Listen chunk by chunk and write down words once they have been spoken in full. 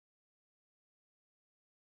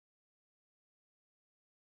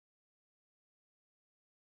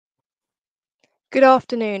Good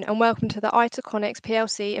afternoon and welcome to the ITACONIX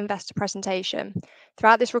PLC investor presentation.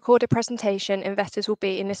 Throughout this recorded presentation, investors will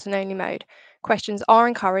be in listen-only mode. Questions are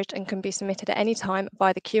encouraged and can be submitted at any time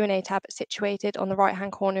via the Q&A tab situated on the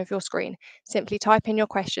right-hand corner of your screen. Simply type in your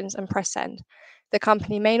questions and press send. The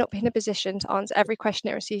company may not be in a position to answer every question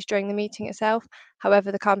it receives during the meeting itself.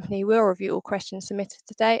 However, the company will review all questions submitted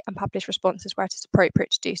today and publish responses where it is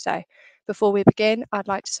appropriate to do so. Before we begin, I'd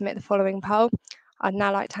like to submit the following poll. I'd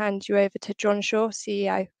now like to hand you over to John Shaw,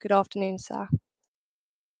 CEO. Good afternoon, sir.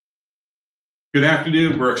 Good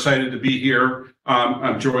afternoon. We're excited to be here.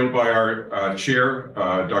 I'm joined by our chair,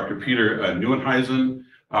 Dr. Peter Nieuwenhuizen.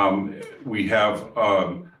 We have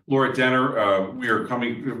Laura Denner. We are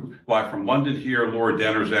coming live from London here. Laura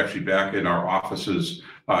Denner is actually back in our offices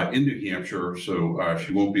in New Hampshire, so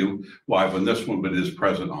she won't be live on this one, but is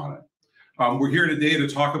present on it. We're here today to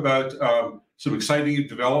talk about some exciting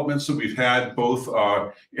developments that we've had both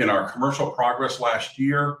in our commercial progress last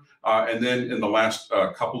year and then in the last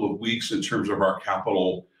couple of weeks in terms of our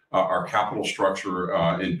capital structure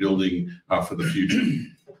and building for the future.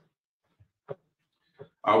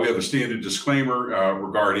 We have a standard disclaimer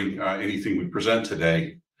regarding anything we present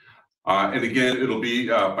today. And again, it'll be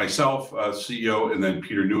myself, CEO, and then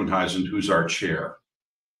Peter Nieuwenhuizen, who's our chair.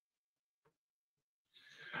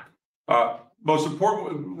 Most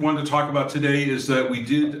important one to talk about today is that we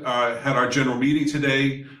did had our general meeting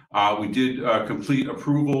today. We did complete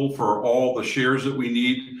approval for all the shares that we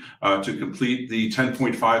need to complete the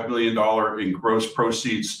 $10.5 million in gross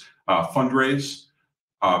proceeds fundraise.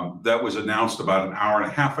 That was announced about an hour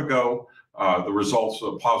and a half ago. The results,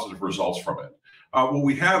 positive results from it. What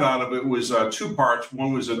we had out of it was two parts.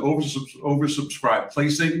 One was an oversubscribed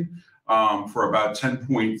placing for about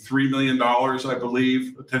 $10.3 million, I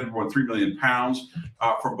believe, 10.3 million pounds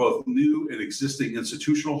from both new and existing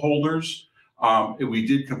institutional holders. And we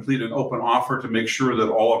did complete an open offer to make sure that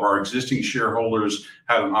all of our existing shareholders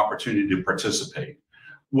had an opportunity to participate.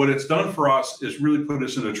 What it's done for us is really put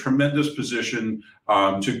us in a tremendous position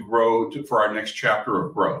to grow for our next chapter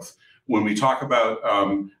of growth. When we talk about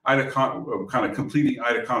kind of completing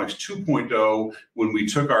ITACONIX 2.0, when we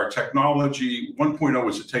took our technology, 1.0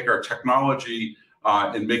 was to take our technology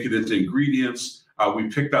and make it into ingredients. We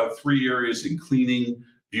picked out three areas in cleaning,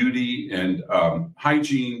 beauty, and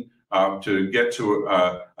hygiene to get to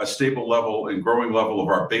a stable level and growing level of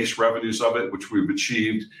our base revenues of it, which we've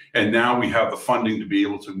achieved. And now we have the funding to be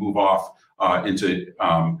able to move off into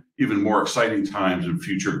even more exciting times and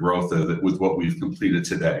future growth with what we've completed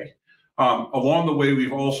today. Along the way,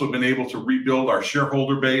 we've also been able to rebuild our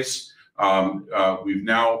shareholder base. We've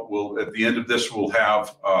now, at the end of this, we'll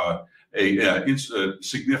have a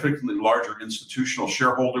significantly larger institutional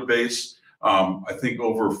shareholder base. I think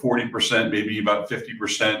over 40%, maybe about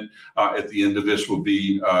 50% at the end of this will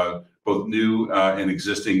be both new and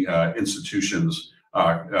existing institutions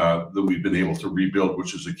that we've been able to rebuild,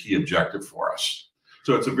 which is a key objective for us.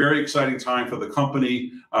 So it's a very exciting time for the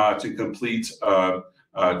company to complete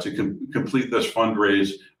this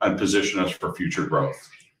fundraise and position us for future growth.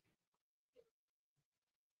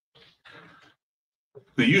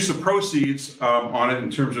 The use of proceeds on it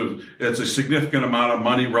in terms of it's a significant amount of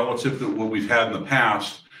money relative to what we've had in the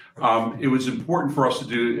past. It was important for us to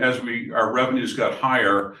do as our revenues got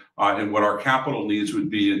higher and what our capital needs would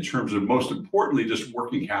be in terms of, most importantly, just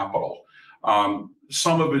working capital.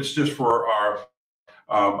 Some of it's just for our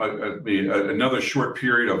another short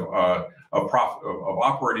period of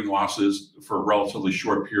operating losses for a relatively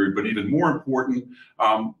short period, but even more important,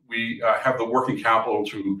 we have the working capital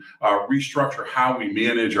to restructure how we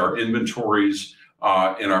manage our inventories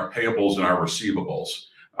and our payables and our receivables.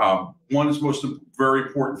 One is very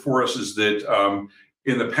important for us is that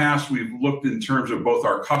in the past we've looked in terms of both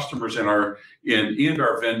our customers and our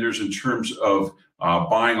vendors in terms of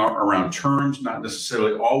buying around terms, not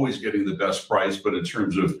necessarily always getting the best price, but in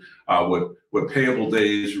terms of what payable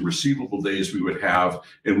days and receivable days we would have,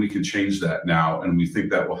 and we can change that now, and we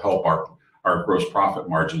think that will help our gross profit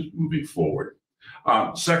margins moving forward.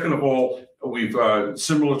 Second of all, we've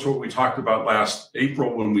similar to what we talked about last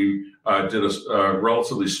April when we did a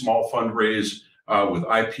relatively small fundraise with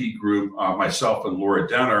IP Group, myself and Laura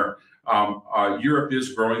Denner. Europe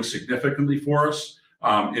is growing significantly for us.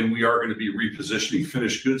 And we are going to be repositioning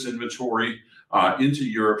finished goods inventory into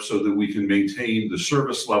Europe so that we can maintain the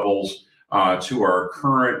service levels to our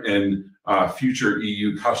current and future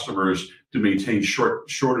EU customers to maintain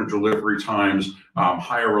shorter delivery times,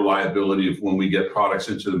 higher reliability of when we get products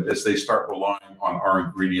into them as they start relying on our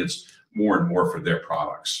ingredients more and more for their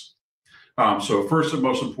products. So first and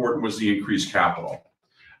most important was the increased capital.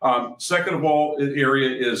 Second of all, area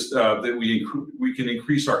is that we can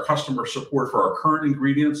increase our customer support for our current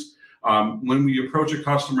ingredients. When we approach a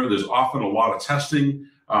customer, there's often a lot of testing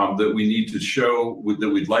that we need to show, that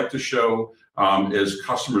we'd like to show as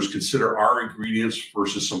customers consider our ingredients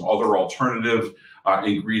versus some other alternative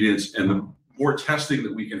ingredients. And the more testing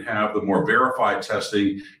that we can have, the more verified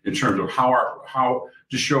testing in terms of how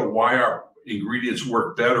to show why our ingredients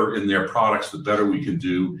work better in their products, the better we can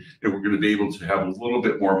do, and we're going to be able to have a little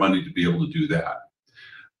bit more money to be able to do that.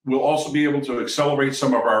 We'll also be able to accelerate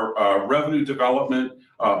some of our revenue development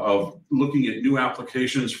of looking at new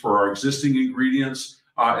applications for our existing ingredients,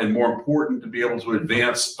 and more important, to be able to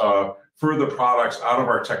advance further products out of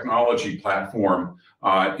our technology platform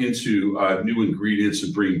into new ingredients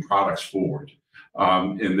and bringing products forward.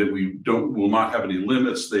 And that we will not have any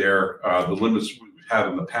limits there, the limits we've had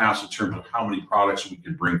in the past in terms of how many products we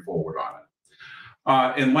can bring forward on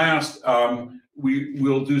it. And last, we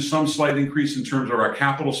will do some slight increase in terms of our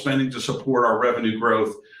capital spending to support our revenue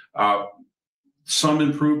growth. Some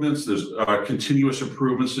improvements, there's continuous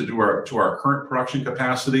improvements to do to our current production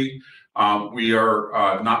capacity. We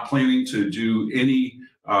are not planning to do any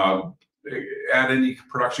add any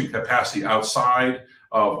production capacity outside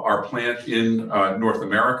of our plant in North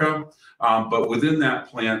America. But within that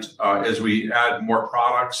plant, as we add more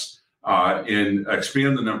products and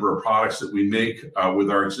expand the number of products that we make with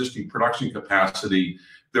our existing production capacity,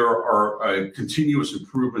 there are continuous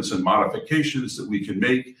improvements and modifications that we can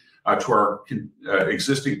make to our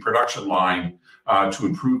existing production line to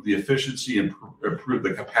improve the efficiency and improve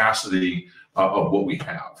the capacity of what we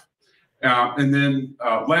have. And then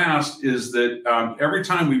last is that every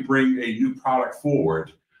time we bring a new product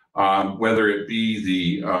forward, whether it be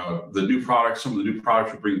the new products, some of the new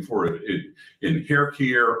products we bring forward in hair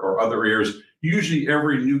care or other areas, usually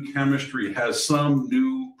every new chemistry has some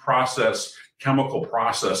new chemical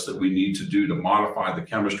process that we need to do to modify the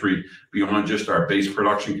chemistry beyond just our base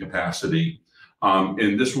production capacity.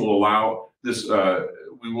 And this will allow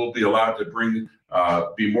we will be allowed to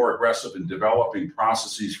be more aggressive in developing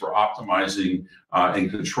processes for optimizing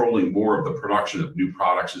and controlling more of the production of new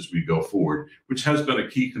products as we go forward, which has been a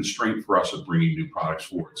key constraint for us of bringing new products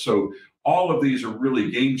forward. So all of these are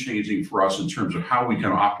really game changing for us in terms of how we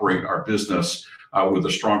can operate our business with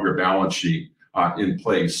a stronger balance sheet in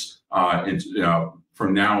place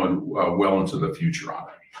from now and well into the future on it.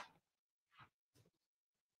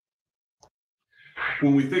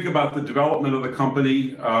 When we think about the development of the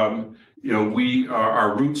company,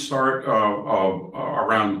 our roots start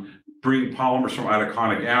around bringing polymers from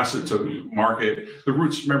itaconic acid to market. The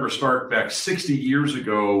roots, remember, start back 60 years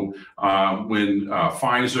ago when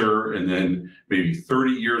Pfizer, and then maybe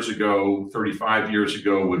 30 years ago, 35 years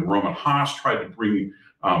ago, when Roman Haas tried to bring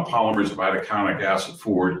polymers of itaconic acid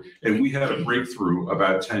forward. And we had a breakthrough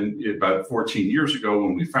about 14 years ago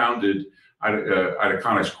when we founded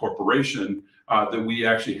ITACONIX Corporation, that we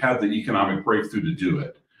actually had the economic breakthrough to do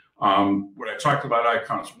it. What I talked about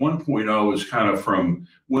ITACONIX 1.0 is kind of from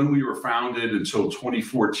when we were founded until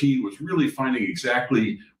 2014 was really finding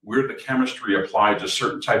exactly where the chemistry applied to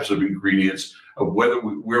certain types of ingredients, of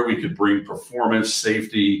where we could bring performance,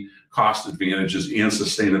 safety, cost advantages, and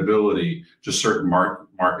sustainability to certain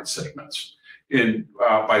market segments. And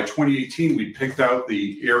by 2018, we picked out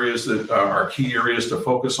the areas that are key areas to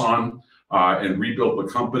focus on and rebuilt the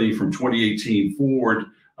company from 2018 forward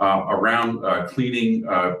around cleaning,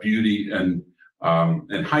 beauty, and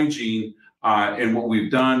hygiene. And what we've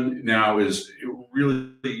done now is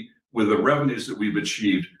really, with the revenues that we've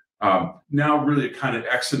achieved, now really kind of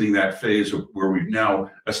exiting that phase of where we've now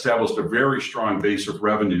established a very strong base of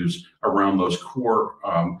revenues around those core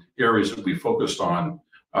areas that we focused on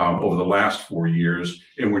over the last 4 years.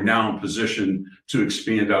 And we're now in position to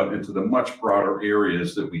expand out into the much broader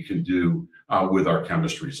areas that we can do with our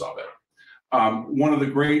chemistries of it. One of the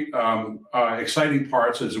great exciting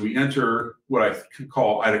parts as we enter what I could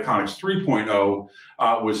call ITACONIX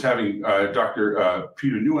 3.0 was having Dr.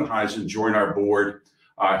 Peter Nieuwenhuizen join our board.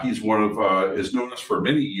 He's has known us for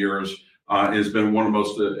many years, has been one of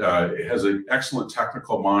most, has an excellent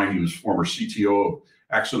technical mind. He was former CTO of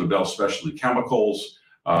AkzoNobel Specialty Chemicals,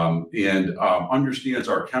 and understands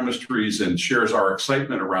our chemistries and shares our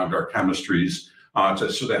excitement around our chemistries.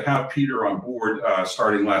 So to have Peter on board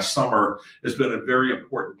starting last summer has been a very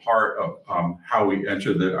important part of how we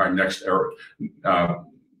enter our next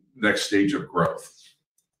stage of growth.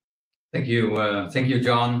 Thank you,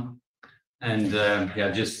 John. And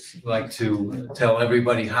just like to tell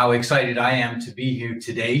everybody how excited I am to be here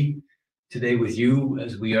today with you,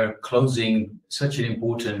 as we are closing such an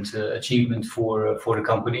important achievement for the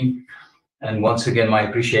company. And once again, my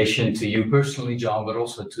appreciation to you personally, John, but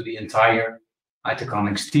also to the entire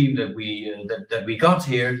ITACONIX team that we got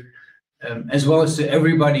here, as well as to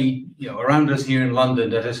everybody around us here in London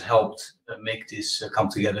that has helped make this come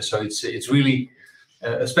together. So it's really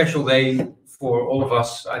a special day for all of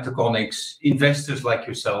us ITACONIX investors like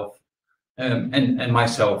yourself and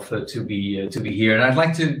myself to be here. And I'd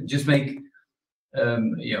like to just make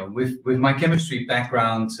with my chemistry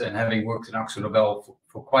background and having worked in AkzoNobel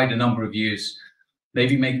for quite a number of years,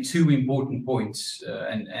 maybe make two important points,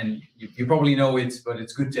 and you probably know it, but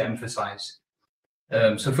it's good to emphasize.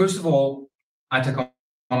 So first of all,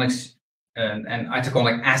 ITACONIX and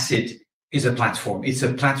itaconic acid is a platform. It's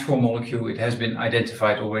a platform molecule. It has been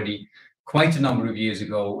identified already quite a number of years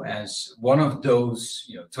ago as one of those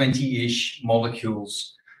 20-ish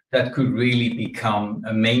molecules that could really become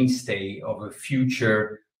a mainstay of a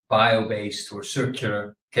future bio-based or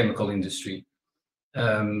circular chemical industry.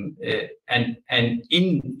 And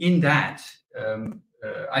in that,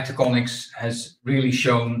 ITACONIX has really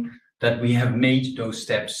shown that we have made those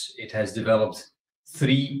steps. It has developed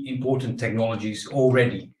 3 important technologies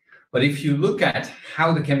already. But if you look at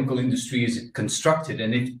how the chemical industry is constructed,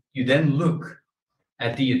 and if you then look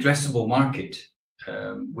at the addressable market,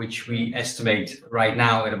 which we estimate right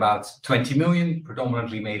now at about 20 million,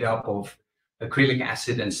 predominantly made up of acrylic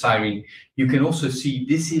acid and styrene, you can also see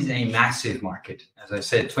this is a massive market. As I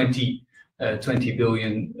said, 20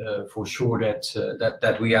 billion for sure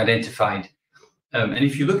that we identified. And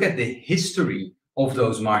if you look at the history of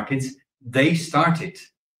those markets, they started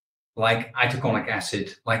like itaconic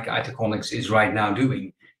acid, like ITACONIX is right now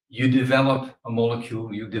doing. You develop a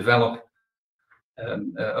molecule, you develop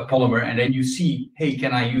a polymer, and then you see, hey,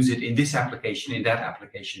 can I use it in this application, in that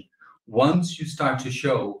application? Once you start to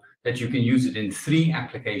show that you can use it in 3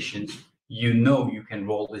 applications, you can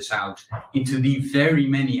roll this out into the very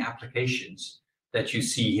many applications that you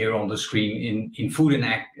see here on the screen in food and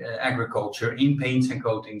agriculture, in paints and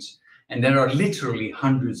coatings. And there are literally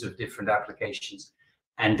hundreds of different applications.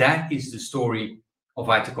 And that is the story of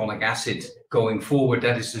itaconic acid going forward.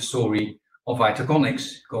 That is the story of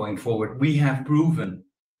ITACONIX going forward. We have proven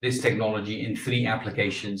this technology in 3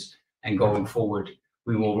 applications, and going forward,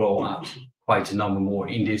 we will roll out quite a number more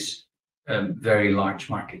in this very large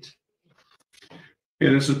market.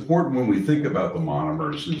 And it's important when we think about the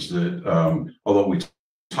monomers is that although we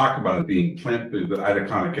talk about it being the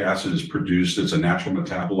itaconic acid is produced as a natural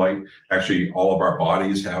metabolite. Actually, all of our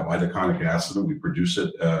bodies have itaconic acid, and we produce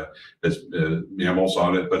it as mammals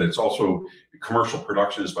on it, but it's also commercial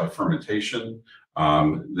production is by fermentation,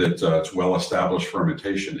 it's well-established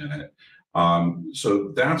fermentation in it.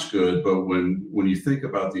 So that's good, but when you think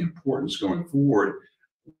about the importance going forward,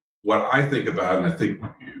 what I think about, and I think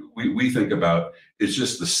we think about, is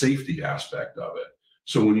just the safety aspect of it.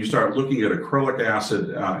 So when you start looking at acrylic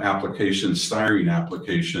acid applications, styrene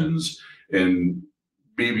applications, and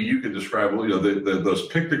maybe you can describe, those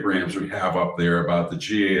pictograms we have up there about the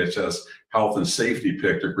GAHS health and safety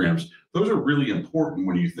pictograms. Those are really important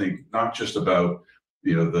when you think not just about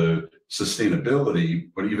the sustainability,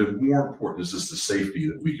 but even more important is just the safety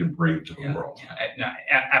that we can bring to the world. Yeah,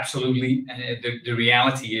 absolutely. The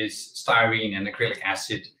reality is styrene and acrylic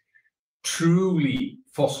acid, truly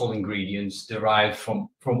fossil ingredients derived from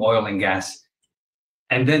oil and gas.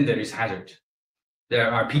 And then there is hazard.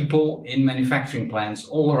 There are people in manufacturing plants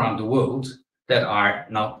all around the world that are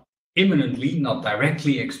not imminently, not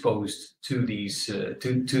directly exposed to these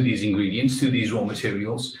ingredients, to these raw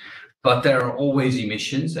materials, but there are always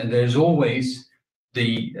emissions, and there's always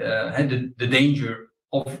the danger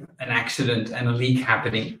of an accident and a leak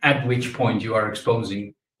happening, at which point you are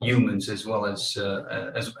exposing humans as well as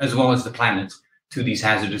the planet to these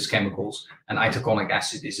hazardous chemicals. And itaconic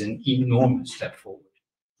acid is an enormous step forward.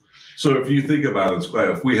 So if you think about it,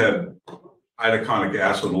 if we had itaconic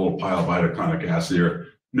acid, a little pile of itaconic acid here,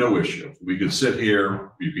 no issue. We could sit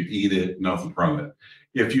here, you could eat it, nothing from it.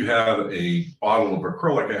 If you had a bottle of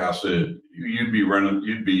acrylic acid,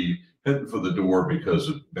 you'd be heading for the door because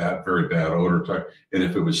of very bad odor. And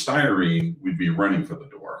if it was styrene, we'd be running for the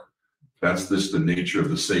door. That's just the nature of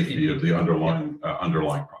the safety of the underlying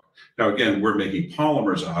product. Now, again, we're making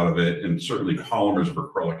polymers out of it, and certainly polymers of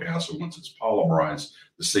acrylic acid, once it's polymerized,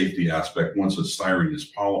 the safety aspect, once the styrene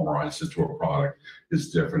is polymerized into a product,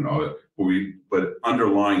 is different of it. But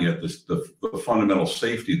underlying it, the fundamental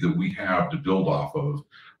safety that we have to build off of,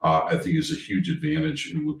 I think is a huge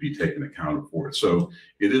advantage and would be taken account for it. So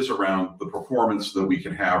it is around the performance that we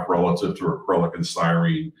can have relative to acrylic and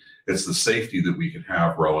styrene. It's the safety that we can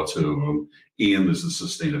have relative to them, and there's the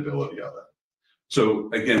sustainability of it. So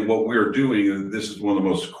again, what we're doing, and this is one of the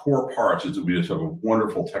most core parts, is that we just have a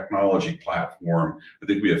wonderful technology platform. I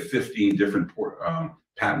think we have 15 different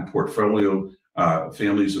patent portfolio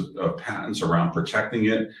families of patents around protecting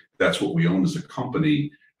it. That's what we own as a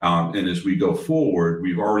company. And as we go forward,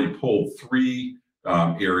 we've already pulled 3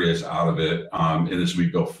 areas out of it. And as we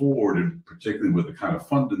go forward, and particularly with the kind of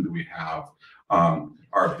funding that we have,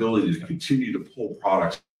 our ability to continue to pull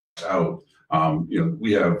products out,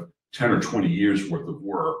 we have 10 or 20 years worth of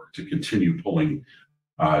work to continue pulling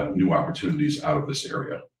new opportunities out of this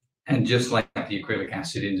area. And just like the acrylic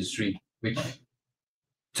acid industry, which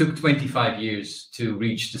took 25 years to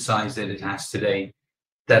reach the size that it has today,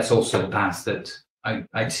 that's also the path that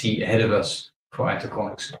I see ahead of us for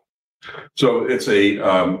ITACONIX. So it's a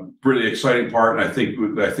really exciting part, and I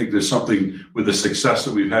think there's something with the success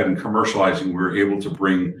that we've had in commercializing, we're able to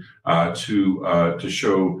bring to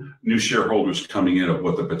show new shareholders coming in of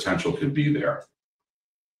what the potential could be there.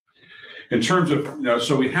 In terms of,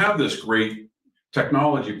 so we have this great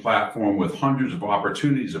technology platform with hundreds of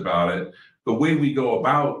opportunities about it. The way we go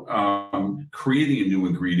about creating a new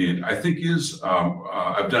ingredient, I think is,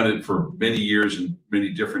 I've done it for many years in many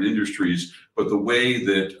different industries, but the way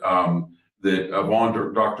that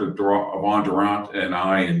Dr. Yvonne Durant and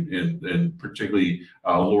I, and particularly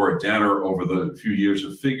Laura Denner over the few years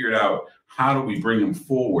have figured out, how do we bring them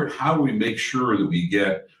forward? How do we make sure that we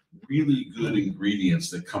get really good ingredients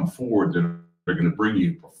that come forward that are going to bring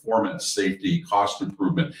you performance, safety, cost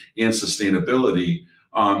improvement, and sustainability?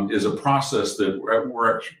 Is a process that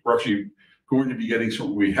we're actually going to be getting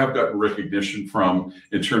some. We have gotten recognition from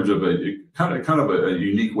in terms of a kind of a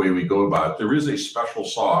unique way we go about it. There is a special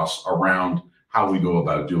sauce around how we go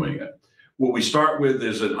about doing it. What we start with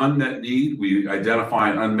is an unmet need. We identify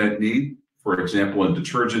an unmet need. For example, in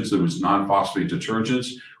detergents, there was non-phosphate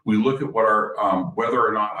detergents. We look at what our whether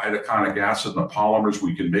or not itaconic acid and the polymers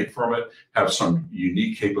we can make from it have some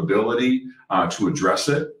unique capability to address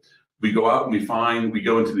it. We go out and we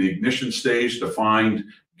go into the ignition stage to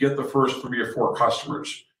get the first 3 or 4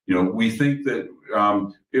 customers. We think that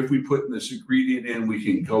if we put this ingredient in, we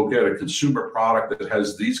can go get a consumer product that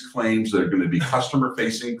has these claims that are going to be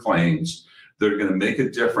customer-facing claims that are going to make a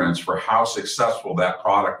difference for how successful that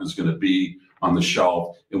product is going to be on the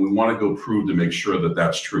shelf. And we want to go prove to make sure that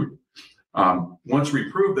that's true. Once we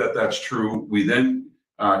prove that that's true, we then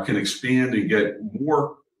can expand and get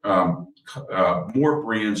more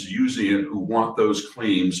brands using it who want those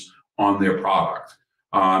claims on their product.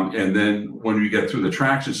 And then when we get through the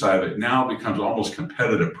traction side of it, now it becomes almost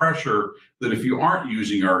competitive pressure that if you aren't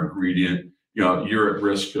using our ingredient, you're at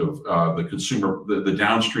risk of the consumer, the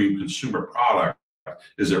downstream consumer product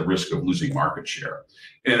is at risk of losing market share.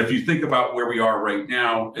 And if you think about where we are right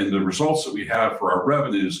now and the results that we have for our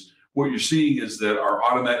revenues, what you're seeing is that our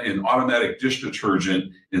automatic dish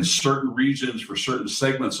detergent in certain regions for certain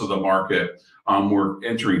segments of the market, we're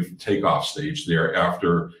entering takeoff stage there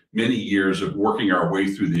after many years of working our way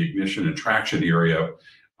through the ignition and traction area.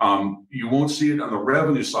 You won't see it on the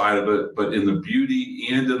revenue side of it, but in the beauty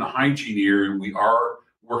and in the hygiene area, we are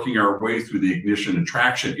working our way through the ignition and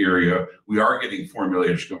traction area. We are getting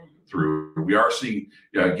formulators going through. We are seeing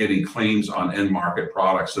getting claims on end market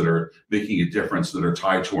products that are making a difference that are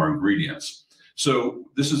tied to our ingredients. So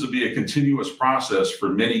this is to be a continuous process for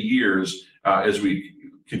many years as we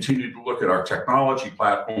continue to look at our technology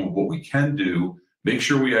platform, what we can do, make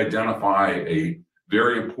sure we identify a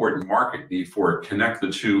very important market need for it, connect the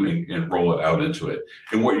two and roll it out into it.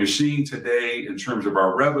 And what you're seeing today in terms of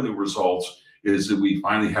our revenue results is that we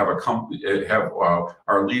finally have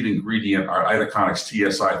our lead ingredient, our ITACONIX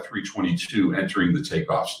TSI 322, entering the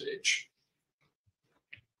takeoff stage.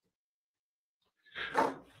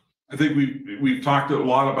 I think we've talked a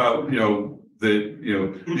lot about the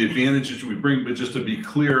advantages we bring, but just to be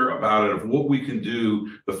clear about it, of what we can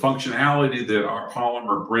do, the functionality that our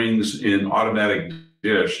polymer brings in automatic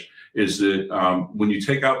dish is that when you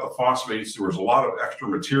take out the phosphates, there was a lot of extra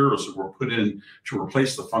materials that were put in to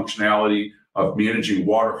replace the functionality of managing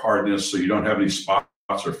water hardness so you don't have any spots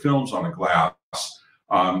or films on the glass.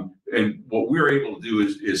 And what we're able to do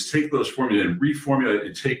is take those formula and reformulate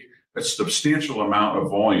and take a substantial amount of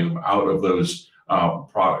volume out of those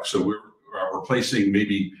products. So we're replacing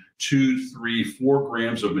maybe 2, 3, 4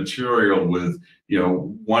 grams of material with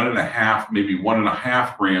 1.5, maybe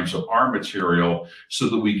 1.5 grams of our material, so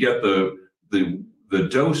that we get the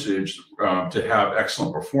dosage to have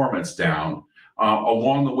excellent performance down.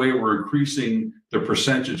 Along the way, we're increasing the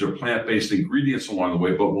percentage of plant-based ingredients along the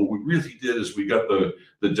way, but what we really did is we got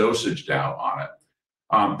the dosage down on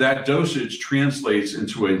it. That dosage translates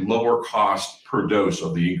into a lower cost per dose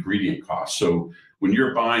of the ingredient cost. So when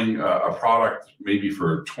you're buying a product maybe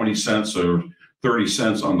for 20 cents or 30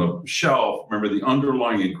 cents on the shelf, remember the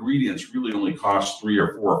underlying ingredients really only cost 3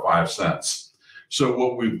 or 4 or 5 cents. So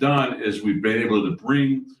what we've done is we've been able to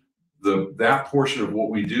bring that portion of what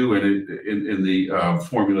we do in the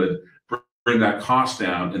formula, bring that cost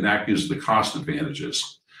down, and that gives the cost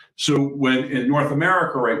advantages. So when in North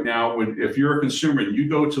America right now, if you're a consumer and you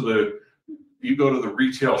go to the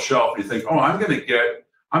retail shelf, you think, oh, I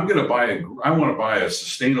want to buy a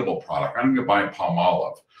sustainable product. I'm going to buy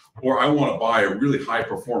Palmolive, or I want to buy a really high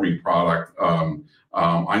performing product. I'm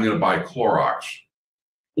going to buy Clorox.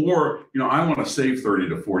 Or, I want to save 30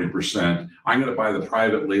 to 40%. I'm going to buy the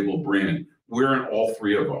private label brand. We're in all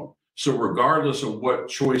three of them. So regardless of what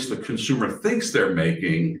choice the consumer thinks they're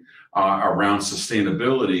making around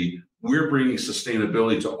sustainability, we're bringing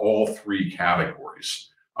sustainability to all three categories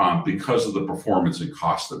because of the performance and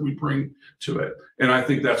cost that we bring to it. And I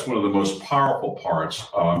think that's one of the most powerful parts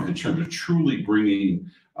in terms of truly bringing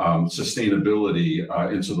sustainability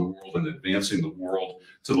into the world and advancing the world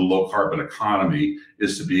to the low carbon economy,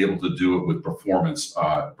 is to be able to do it with performance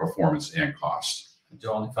and cost.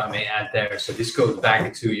 John, if I may add there, so this goes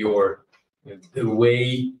back to the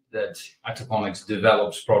way that ITACONIX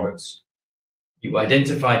develops products. You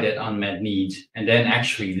identify that unmet need, and then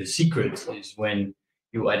actually the secret is when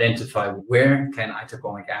you identify where can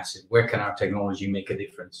itaconic acid, where can our technology make a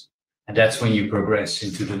difference, and that's when you progress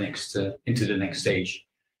into the next stage.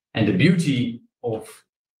 And the beauty of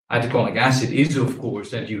itaconic acid is, of course,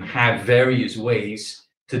 that you have various ways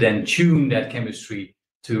to then tune that chemistry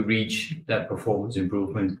to reach that performance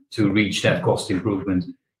improvement, to reach that cost improvement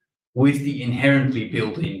with the inherently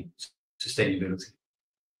built-in sustainability.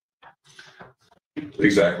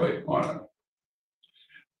 Exactly.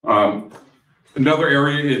 Another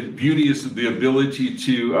area in beauty is the ability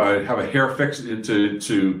to have a hair fix, to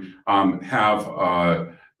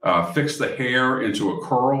fix the hair into a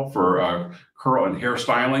curl for curl and hair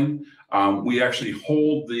styling. We actually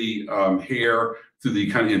hold the hair through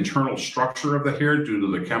the kind of internal structure of the hair due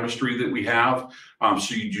to the chemistry that we have.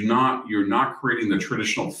 So you're not creating the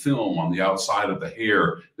traditional film on the outside of the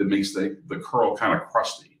hair that makes the curl kind of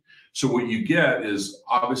crusty. So what you get is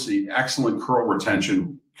obviously excellent curl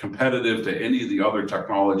retention, competitive to any of the other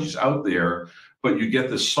technologies out there, but you get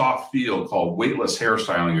this soft feel called weightless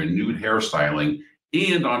hairstyling or nude hairstyling.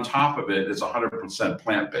 And on top of it, it's 100%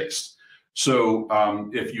 plant-based. So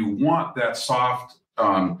if you want that soft,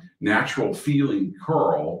 natural feeling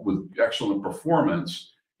curl with excellent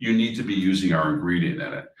performance, you need to be using our ingredient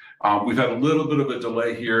in it. We've had a little bit of a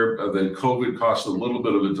delay here. The COVID caused a little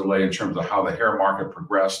bit of a delay in terms of how the hair market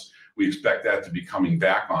progressed. We expect that to be coming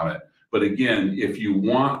back on it. But again, if you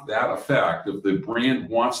want that effect, if the brand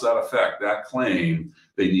wants that effect, that claim,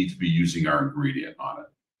 they need to be using our ingredient on it.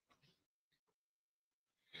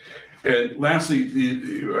 And lastly,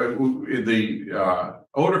 in the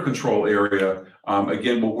odor control area,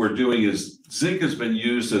 again, what we're doing is zinc has been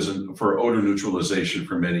used for odor neutralization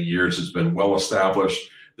for many years. It's been well established.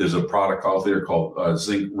 There's a product out there called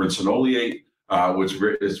zinc rincinoliate,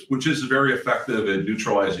 which is very effective at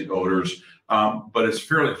neutralizing odors, but it's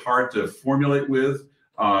fairly hard to formulate with.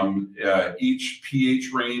 Each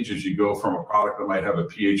pH range, as you go from a product that might have a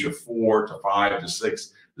pH of 4 to 5 to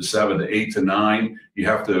 6 to 7 to 8 to 9, you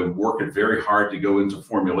have to work it very hard to go into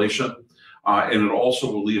formulation. And it also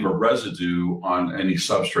will leave a residue on any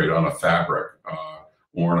substrate, on a fabric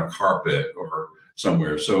or on a carpet or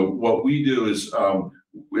somewhere. So what we do is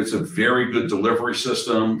it's a very good delivery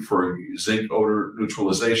system for zinc odor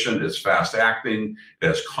neutralization. It's fast acting. It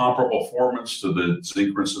has comparable performance to the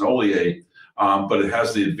zinc rincinoliate, but it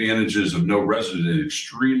has the advantages of no residue and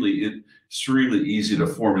extremely easy to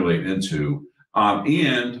formulate into.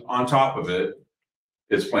 And on top of it,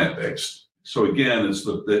 it's plant-based. So again,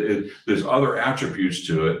 there's other attributes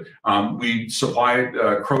to it. We supply,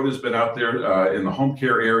 Croda's been out there in the home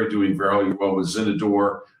care area doing very well with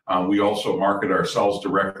Zinador. We also market ourselves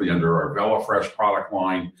directly under our VelaFresh product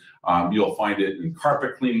line. You'll find it in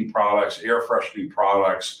carpet cleaning products, air freshening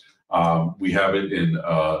products. We have it in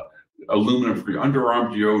aluminum-free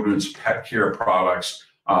underarm deodorants, pet care products.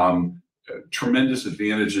 Tremendous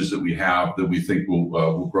advantages that we have that we think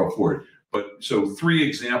will grow forward. But so 3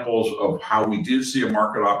 examples of how we did see a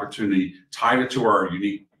market opportunity, tied it to our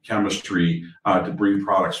unique chemistry to bring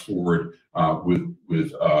products forward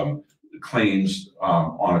with claims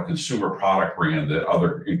on a consumer product brand that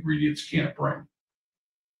other ingredients can't bring.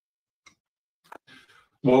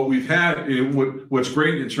 What we've had, what's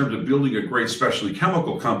great in terms of building a great specialty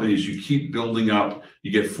chemical company is you keep building up,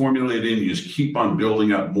 you get formulated in, you just keep on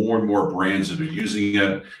building up more and more brands that are using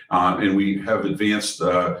it. And we have advanced,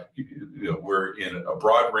 we're in a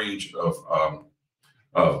broad range of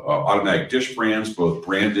automatic dish brands, both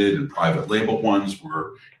branded and private label ones.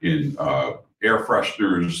 We're in air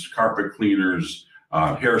fresheners, carpet cleaners,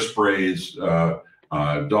 hairsprays,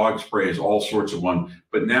 dog sprays, all sorts of ones.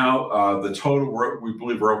 But now the total, we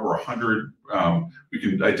believe we're over 100. We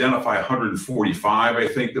can identify 145, I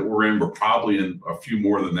think, that we're in. We're probably in a few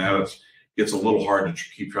more than that. It gets a little hard to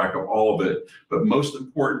keep track of all of it. But most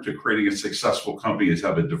important to creating a successful company is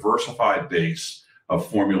have a diversified base of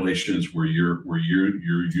formulations where you're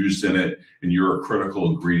used in it, and you're a critical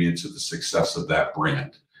ingredient to the success of that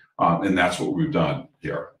brand. And that's what we've done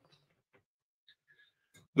here.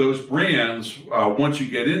 Those brands, once you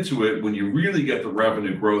get into it, when you really get the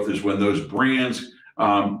revenue growth is when those brands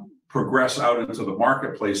progress out into the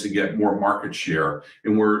marketplace and get more market share.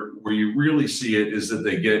 And where you really see it is that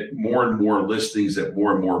they get more and more listings at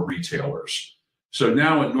more and more retailers. So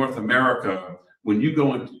now in North America, when you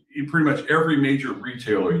go in pretty much every major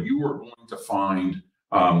retailer, you are going to find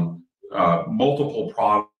multiple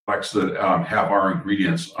products that have our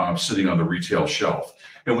ingredients sitting on the retail shelf.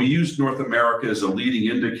 And we use North America as a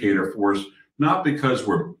leading indicator for us, not because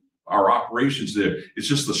our operations there, it's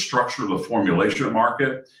just the structure of the formulation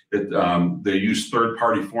market. They use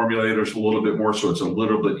third-party formulators a little bit more, so it's a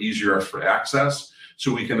little bit easier for access.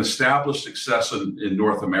 So we can establish success in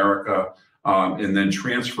North America and then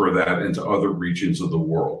transfer that into other regions of the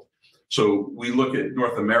world. So we look at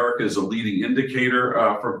North America as a leading indicator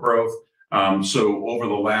for growth. So over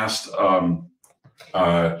the last,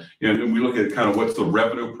 and we look at kind of what's the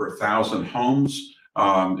revenue per 1,000 homes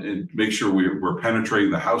and make sure we're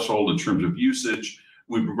penetrating the household in terms of usage.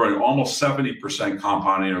 We've been growing almost 70%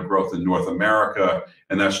 compound annual growth in North America,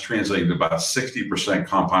 and that's translating to about 60%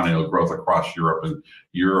 compound annual growth across Europe and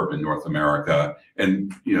North America.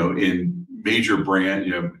 And in major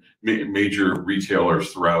major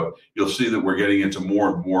retailers throughout, you'll see that we're getting into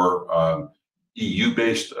more and more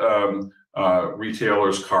EU-based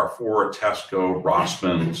retailers, Carrefour, Tesco,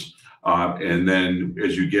 Rossmann's, and then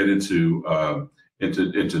as you get into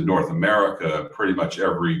North America, pretty much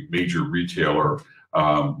every major retailer,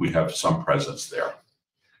 we have some presence there.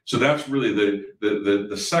 So that's really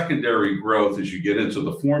the secondary growth as you get into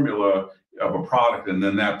the formula of a product, and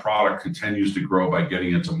then that product continues to grow by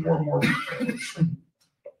getting into more and more retailers.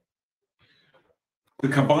 The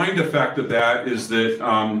combined effect of that is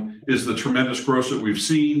the tremendous growth that we've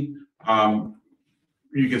seen.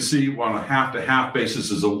 You can see on a half-to-half basis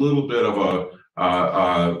is a little bit of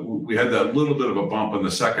we had that little bit of a bump in the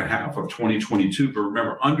second half of 2022, but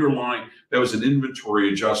remember, underlying, that was an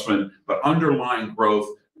inventory adjustment, but underlying growth,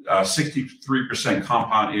 63%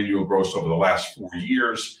 compound annual growth over the last 4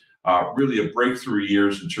 years, really a breakthrough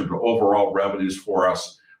years in terms of overall revenues for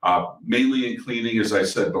us, mainly in cleaning, as I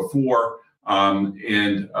said before, that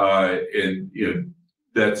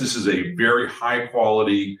this is a very high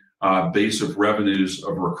quality base of revenues,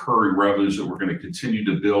 of recurring revenues that we're going to continue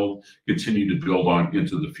to build on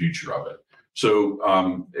into the future of it. So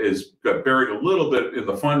it's got buried a little bit in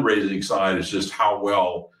the fundraising side is just how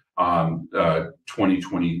well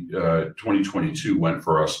 2022 went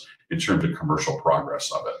for us in terms of commercial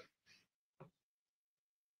progress of it.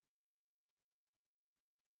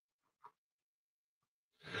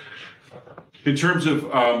 In terms of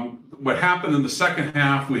what happened in the second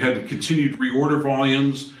half, we had continued reorder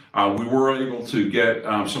volumes. We were able to get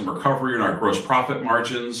some recovery in our gross profit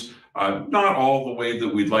margins. Not all the way that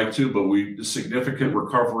we'd like to, but significant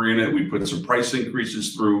recovery in it. We put some price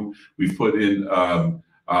increases through. We put in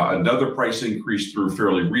another price increase through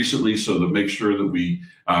fairly recently, so to make sure that we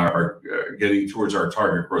are getting towards our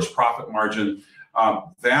target gross profit margin.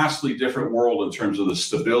 Vastly different world in terms of the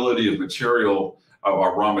stability of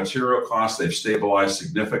our raw material costs. They've stabilized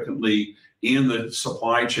significantly, and the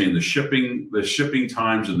supply chain, the shipping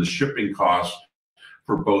times and the shipping costs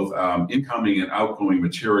for both incoming and outgoing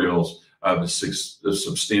materials is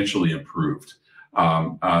substantially improved.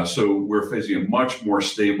 So we're facing a much more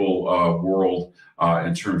stable world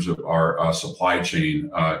in terms of our supply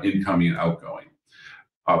chain, incoming and outgoing.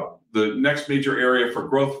 The next major area for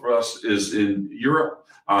growth for us is in Europe.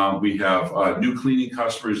 We have new cleaning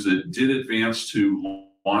customers that did advance to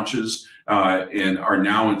launches and are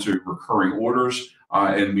now into recurring orders.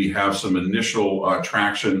 And we have some initial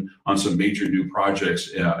traction on some major new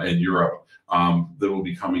projects in Europe that will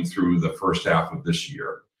be coming through the first half of this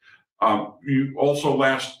year.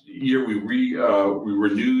 Last year we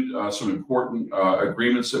renewed some important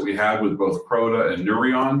agreements that we had with both Croda and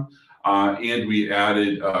Nouryon, and we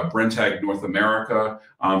added Brenntag North America.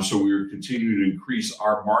 So we are continuing to increase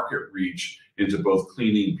our market reach into both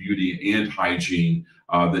cleaning, beauty, and hygiene.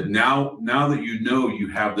 That now that you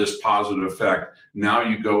have this positive effect, now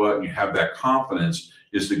you go out and you have that confidence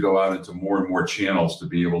is to go out into more and more channels to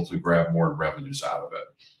be able to grab more revenues out of it.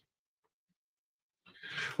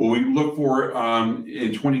 What we look for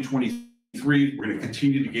in 2023, we're going to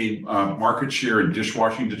continue to gain market share in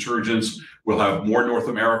dishwashing detergents. We'll have more North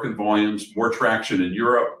American volumes, more traction in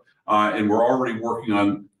Europe, and we're already working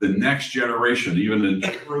on the next generation, even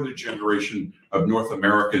a further generation of North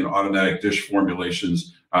American automatic dish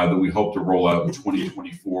formulations that we hope to roll out in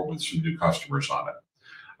 2024 with some new customers on it.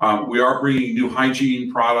 We are bringing new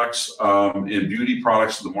hygiene products and beauty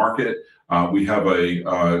products to the market. We have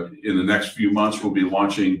in the next few months, we'll be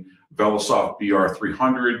launching Velasoft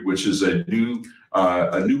BR300, which is a new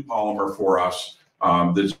polymer for us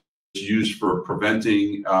that's used for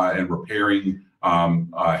preventing and repairing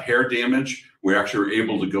hair damage. We actually are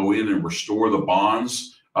able to go in and restore the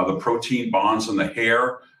bonds, the protein bonds in the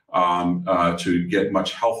hair to get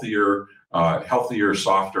much healthier,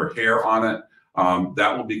 softer hair on it.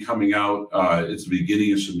 That will be coming out. It's the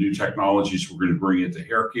beginning of some new technologies we're going to bring into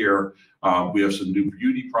hair care. We have some new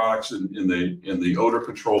beauty products in the odor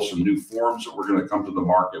control, some new forms that we're going to come to the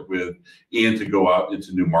market with, and to go out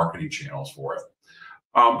into new marketing channels for it.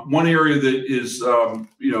 One area that is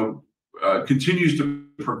continues to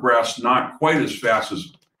progress, not quite as fast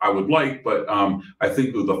as I would like, but I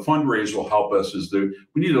think the fundraise will help us, is that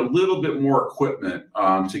we need a little bit more equipment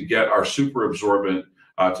to get our super absorbent,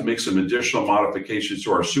 to make some additional modifications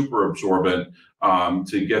to our super absorbent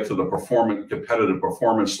to get to the competitive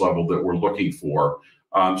performance level that we're looking for.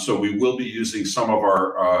 So we will be using some of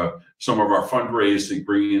our fundraise to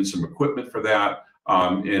bring in some equipment for that,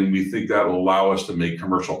 and we think that will allow us to make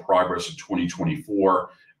commercial progress in 2024.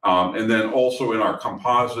 And then also in our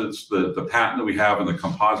composites, the patent that we have in the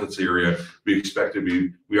composites area,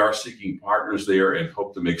 we are seeking partners there and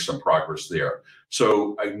hope to make some progress there.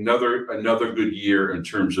 So another good year in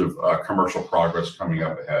terms of commercial progress coming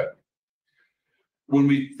up ahead. When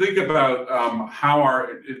we think about how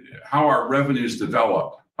our revenues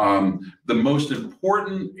develop, the most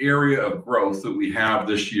important area of growth that we have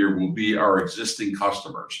this year will be our existing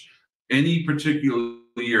customers. Any particular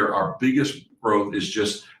year, our biggest growth is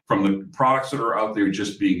just from the products that are out there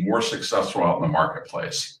just being more successful out in the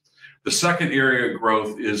marketplace. The second area of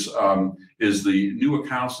growth is the new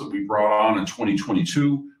accounts that we brought on in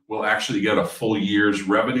 2022. We'll actually get a full year's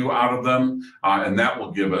revenue out of them, and that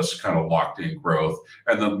will give us kind of locked in growth.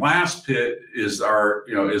 And the last pit is our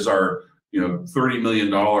 $30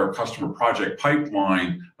 million customer project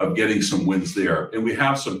pipeline of getting some wins there. And we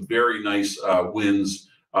have some very nice wins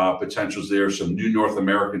potentials there, some new North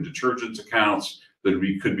American detergent accounts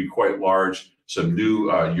that could be quite large, some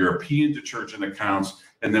new European detergent accounts,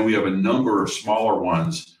 and then we have a number of smaller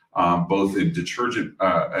ones, both in detergent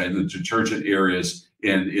in the detergent areas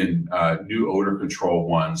and in new odor control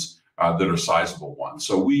ones that are sizable ones.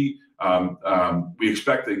 So we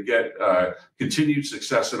expect to get continued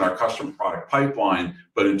success in our custom product pipeline,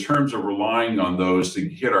 but in terms of relying on those to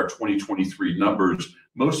hit our 2023 numbers,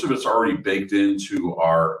 most of it's already baked into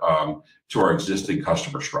our existing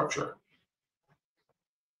customer structure.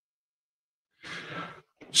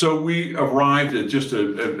 So we arrived at just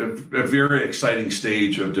a very exciting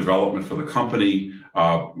stage of development for the company.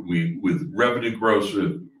 With revenue growth,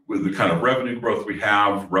 with the kind of revenue growth we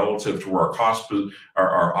have relative to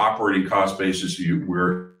our operating cost basis, you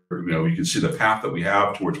can see the path that we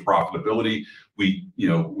have towards profitability. We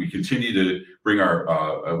continue to bring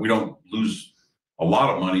we don't lose a lot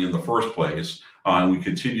of money in the first place, and we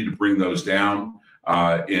continue to bring those down,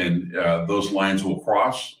 and those lines will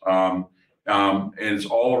cross. And it's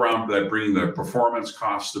all around that, bringing the performance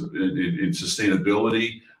costs and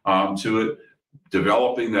sustainability to it,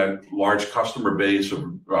 developing that large customer base of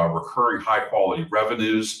recurring high quality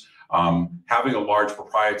revenues, having a large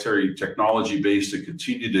proprietary technology base to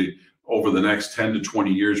continue to, over the next 10 to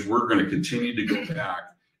 20 years, we're going to continue to go back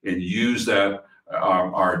and use that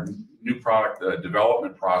our new product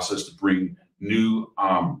development process to bring new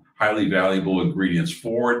highly valuable ingredients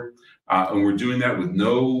forward. And we're doing that with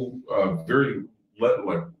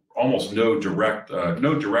almost no direct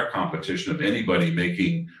competition of anybody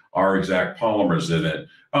making our exact polymers in it.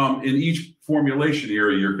 In each formulation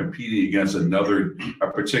area, you're competing against a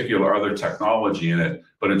particular other technology in it.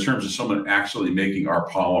 But in terms of someone actually making our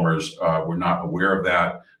polymers, we're not aware of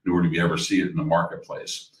that, nor do we ever see it in the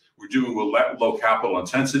marketplace. we're doing with low capital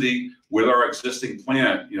intensity. With our existing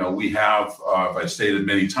plant, we have, I stated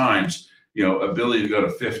many times, ability to go to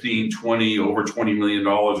 15, 20, over $20 million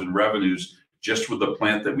in revenues just with the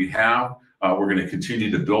plant that we have. We're going to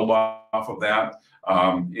continue to build off of that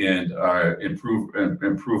and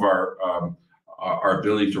improve our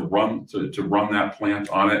ability to run that plant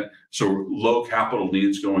on it. So low capital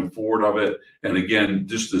needs going forward of it, and again,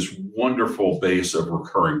 just this wonderful base of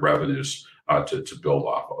recurring revenues to build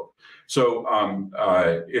off of. So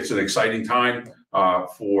it's an exciting time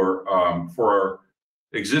for our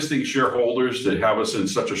existing shareholders that have us in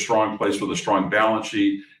such a strong place with a strong balance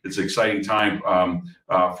sheet. It's an exciting time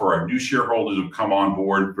for our new shareholders who've come on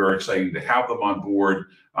board. Very exciting to have them on board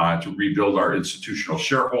to rebuild our institutional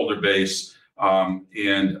shareholder base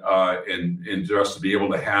and for us to be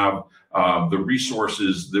able to have the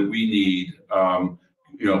resources that we need,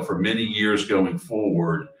 for many years going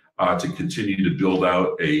forward to continue to build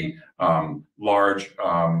out a large,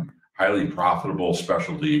 highly profitable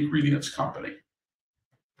specialty ingredients company.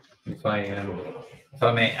 If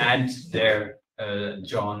I may add there,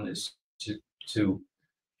 John, is to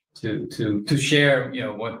share,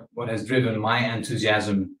 what has driven my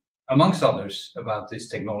enthusiasm, amongst others, about this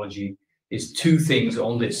technology is two things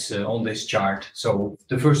on this chart. So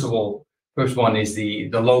the first one is the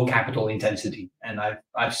low capital intensity, and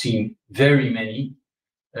I've seen very many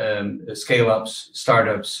scale-ups,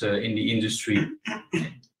 startups in the industry.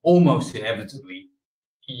 Almost inevitably,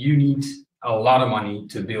 you need a lot of money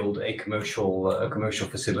to build a commercial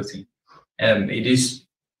facility. It is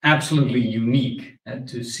absolutely unique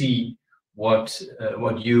to see what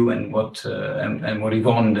you and what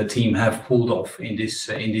Yvonne and the team have pulled off in this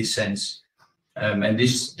sense, and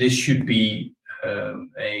this should be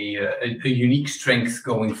a unique strength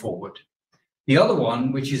going forward. The other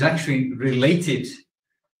one, which is actually related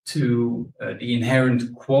to the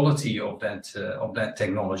inherent quality of that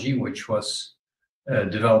technology, which was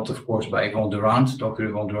developed, of course, by Dr.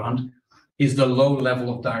 Yvonne Durand, is the low level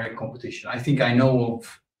of direct competition. I think I know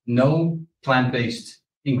of no plant-based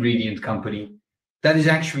ingredient company that is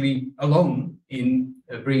actually alone in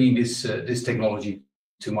bringing this technology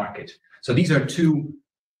to market. So these are two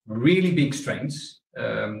really big strengths,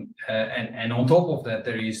 and on top of that,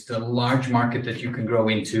 there is the large market that you can grow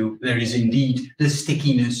into. There is indeed the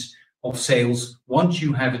stickiness of sales. Once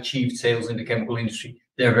you have achieved sales in the chemical industry,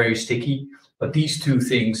 they're very sticky. But these two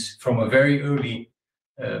things, from a very early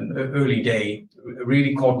day,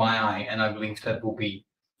 really caught my eye, and I believe that will be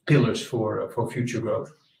pillars for future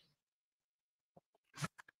growth.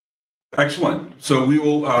 Excellent. So we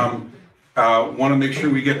will want to make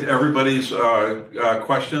sure we get to everybody's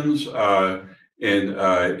questions and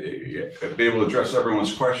be able to address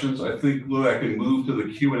everyone's questions. I think, Lou, I can move to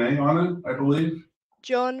the Q&A on it, I believe.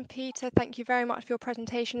 John, Peter, thank you very much for your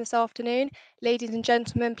presentation this afternoon. Ladies and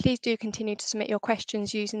gentlemen, please do continue to submit your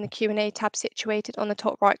questions using the Q&A tab situated on the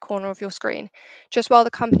top right corner of your screen. Just while the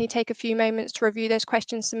company take a few moments to review those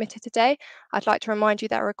questions submitted today, I'd like to remind you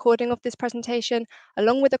that a recording of this presentation,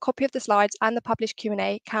 along with a copy of the slides and the published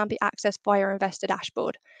Q&A, can be accessed via your investor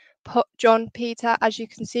dashboard. John, Peter, as you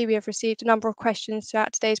can see, we have received a number of questions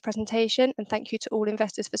throughout today's presentation, and thank you to all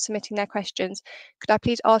investors for submitting their questions. Could I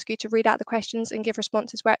please ask you to read out the questions and give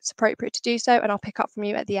responses where it's appropriate to do so, and I'll pick up from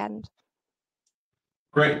you at the end.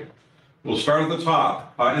 Great. We'll start at the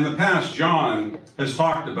top. In the past, John has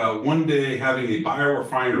talked about one day having a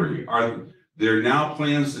biorefinery. Are there now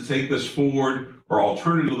plans to take this forward, or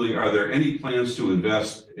alternatively, are there any plans to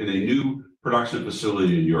invest in a new production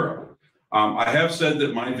facility in Europe? I have said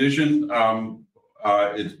that my vision,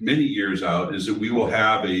 it's many years out, is that we will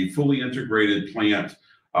have a fully integrated plant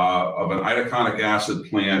of an itaconic acid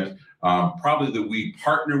plant, probably that we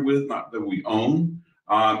partner with, not that we own,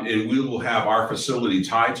 and we will have our facility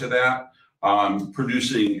tied to that,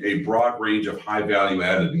 producing a broad range of high value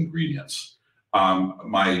added ingredients.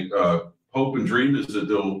 My hope and dream is that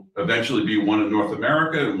there'll eventually be one in North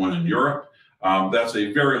America and one in Europe. That's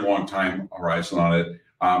a very long time horizon on it.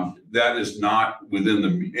 That is not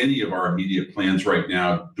within any of our immediate plans right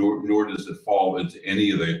now, nor does it fall into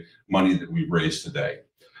any of the money that we've raised today.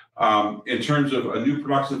 In terms of a new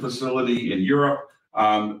production facility in Europe,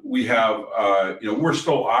 we have, we're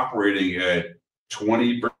still operating at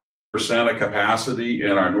 20% of capacity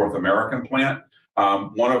in our North American plant.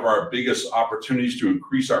 One of our biggest opportunities to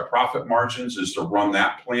increase our profit margins is to run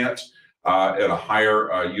that plant at a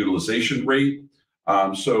higher utilization rate.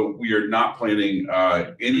 So we are not planning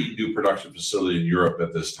any new production facility in Europe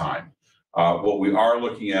at this time. What we are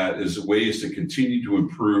looking at is ways to continue to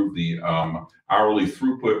improve the hourly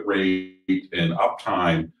throughput rate and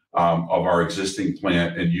uptime of our existing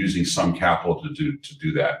plant and using some capital to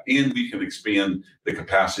do that. And we can expand the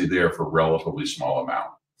capacity there for a relatively small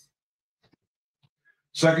amount.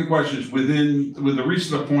 Second question is, with the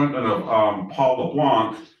recent appointment of Paul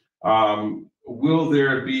LeBlanc, will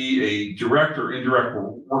there be a direct or indirect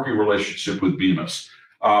working relationship with Bemis?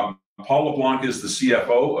 Paul LeBlanc is the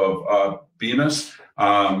CFO of Bemis.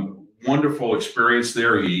 Wonderful experience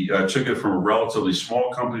there. He took it from a relatively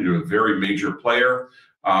small company to a very major player.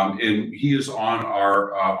 And he is on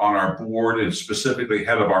our board and specifically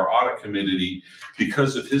head of our audit committee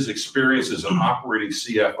because of his experience as an operating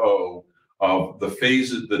CFO of the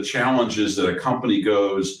phases, the challenges that a company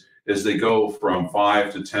goes as they go from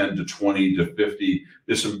 5 to 10 to 20 to 50.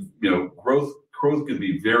 There's some, growth can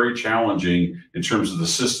be very challenging in terms of the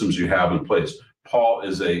systems you have in place. Paul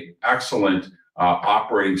is an excellent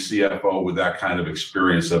operating CFO with that kind of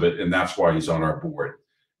experience of it, and that's why he's on our board.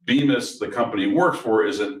 Bemis, the company he works for,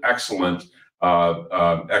 is an excellent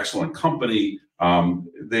company.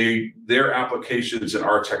 Their applications and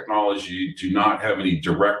our technology do not have any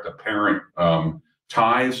direct apparent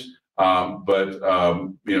ties, but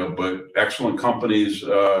excellent companies.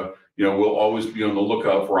 Will always be on the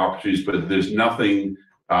lookout for opportunities, but there's nothing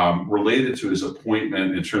related to his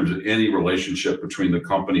appointment in terms of any relationship between the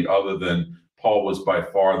company other than Paul was by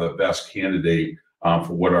far the best candidate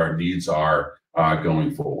for what our needs are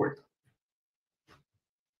going forward.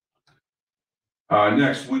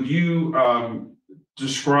 Next, would you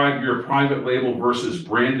describe your private label versus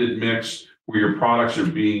branded mix where your products are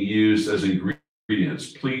being used as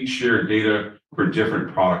ingredients? Please share data for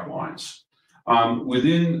different product lines.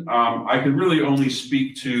 I can really only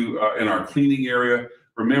speak to in our cleaning area.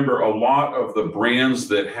 Remember, a lot of the brands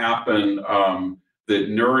that happen that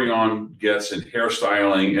Nurion gets in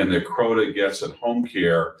hairstyling and that Croda gets in home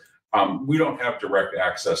care, we don't have direct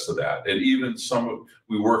access to that. And even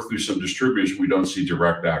we work through some distributors, we don't see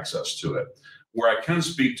direct access to it. Where I can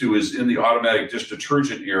speak to is in the automatic dish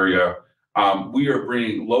detergent area, we are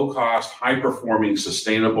bringing low-cost, high-performing,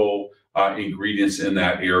 sustainable ingredients in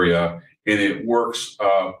that area, and it works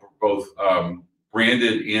both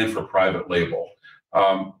branded and for private label.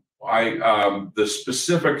 The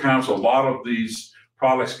specific counts, a lot of these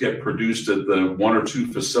products get produced at the 1 or 2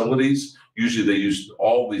 facilities. Usually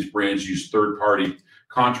all these brands use third-party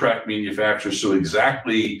contract manufacturers. So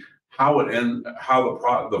exactly how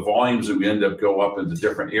the volumes that we end up go up into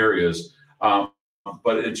different areas.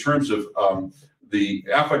 But in terms of the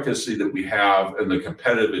efficacy that we have and the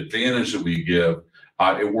competitive advantage that we give,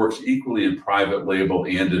 it works equally in private label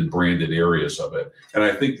and in branded areas of it. And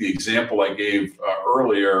I think the example I gave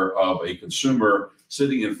earlier of a consumer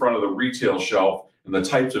sitting in front of the retail shelf and the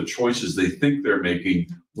types of choices they think they're making,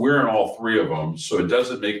 we're in all 3 of them. So it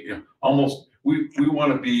doesn't make we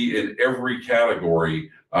want to be in every category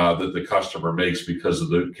that the customer makes because of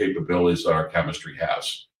the capabilities that our chemistry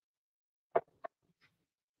has.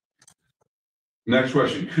 Next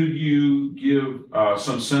question. Could you give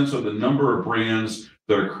some sense of the number of brands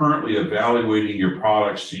that are currently evaluating your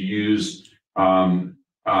products to use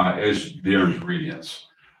as their ingredients?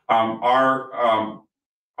 Our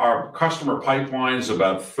customer pipeline is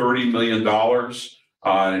about $30 million.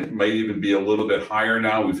 It may even be a little bit higher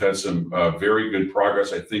now. We've had some very good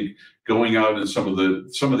progress. I think going out and some of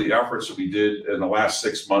the efforts that we did in the last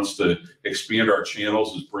 6 months to expand our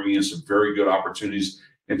channels is bringing in some very good opportunities.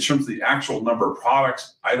 In terms of the actual number of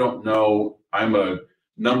products, I don't know. I'm a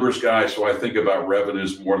numbers guy, so I think about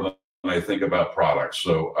revenues more than I think about products.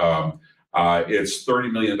 So it's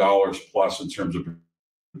 $30 million plus in terms of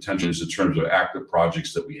potentials, in terms of active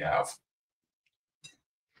projects that we have.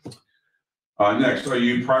 Next, are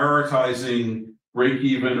you prioritizing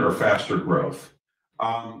break-even or faster growth?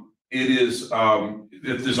 There's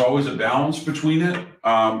always a balance between it.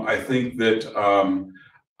 I think that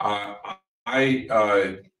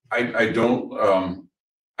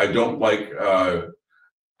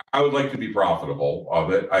I would like to be profitable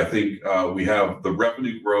of it. I think we have the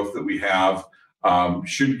revenue growth that we have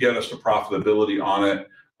should get us to profitability on it,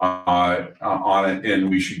 and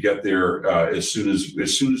we should get there as soon as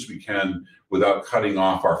we can without cutting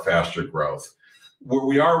off our faster growth. Where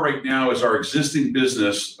we are right now is our existing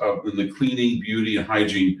business in the cleaning, beauty, and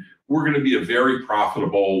hygiene. We're going to be a very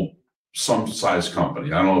profitable, some-size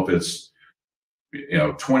company. I don't know if it's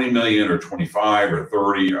 20 million or 25 or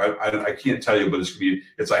 30. I can't tell you, but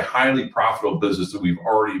it's a highly profitable business that we've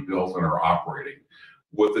already built and are operating.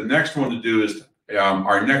 What the next one to do is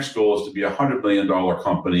our next goal is to be a $100 million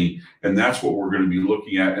company, and that's what we're going to be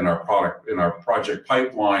looking at in our project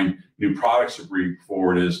pipeline. New products to bring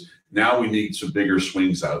forward is now we need some bigger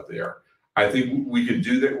swings out there. I think we can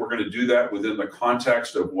do that. We're going to do that within the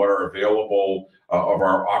context of what are available of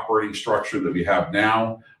our operating structure that we have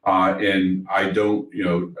now. And I don't,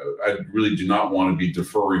 I really do not want to be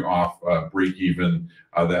deferring off break even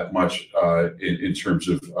that much in terms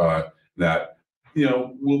of that.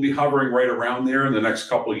 We'll be hovering right around there in the next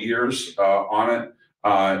couple of years on it.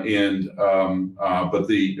 But remember,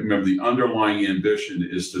 the underlying ambition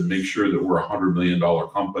is to make sure that we're a $100 million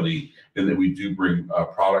company and that we do bring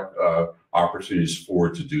product opportunities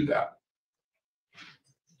forward to do that.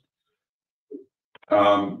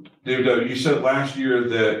 David, you said last year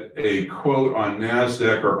that a quote on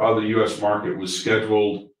NASDAQ or other U.S. market was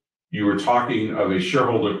scheduled. You were talking of a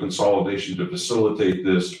shareholder consolidation to facilitate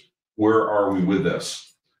this. Where are we with this?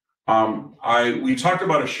 We talked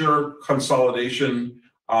about a share consolidation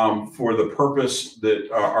for the purpose that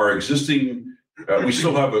our existing, we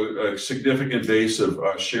still have a significant base of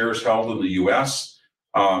shares held in the U.S.,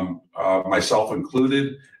 myself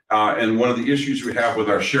included. And one of the issues we have with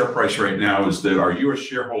our share price right now is that our U.S.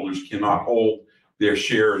 shareholders cannot hold their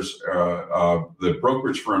shares. The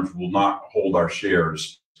brokerage firms will not hold our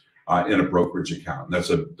shares in a brokerage account. That's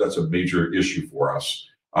a major issue for us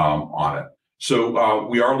on it. So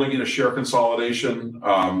we are looking at share consolidation.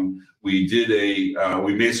 We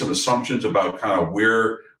made some assumptions about kind of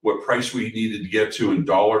what price we needed to get to in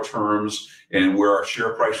dollar terms and where our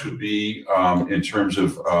share price would be in terms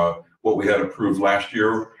of what we had approved last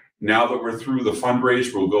year. Now that we're through the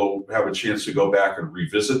fundraise, we'll go have a chance to go back and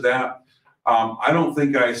revisit that. I don't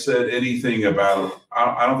think I said anything about,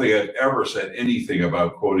 I don't think I've ever said anything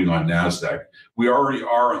about quoting on NASDAQ. We already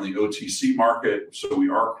are on the OTC market, so we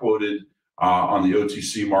are quoted on the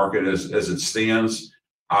OTC market as it stands.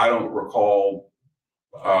 I don't recall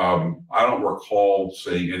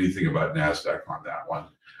saying anything about NASDAQ on that one,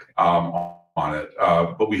 on it.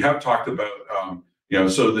 But we have talked about,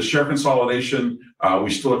 so the share consolidation, we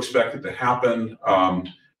still expect it to happen.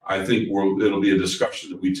 I think it'll be a discussion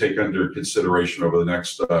that we take under consideration over the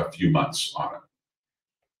next few months on it.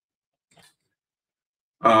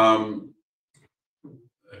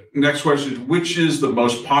 Next question, which is the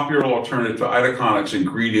most popular alternative to ITACONIX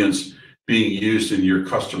ingredients being used in your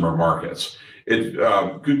customer markets?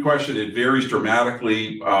 Good question. It varies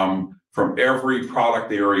dramatically from every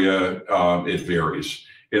product area. It varies.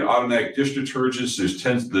 In automatic dish detergents,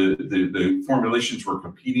 the formulations we're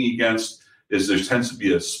competing against there tends to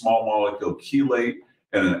be a small molecule chelate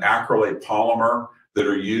and an acrylate polymer that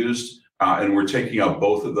are used, and we're taking out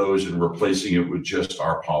both of those and replacing it with just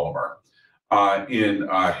our polymer. In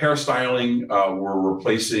hairstyling, we're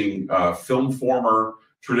replacing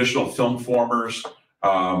traditional film formers,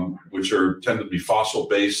 which tend to be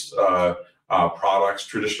fossil-based products,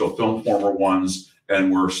 traditional film former ones,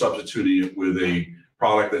 and we're substituting it with a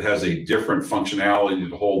product that has a different functionality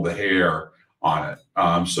to hold the hair on it.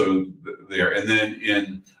 So there, and then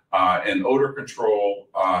in odor control,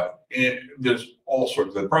 there's all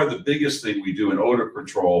sorts of, probably the biggest thing we do in odor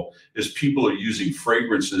control is people are using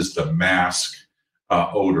fragrances to mask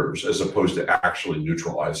odors as opposed to actually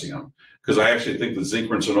neutralizing them. Because I actually think the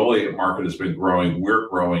zinc rinse and oleate market has been growing. We're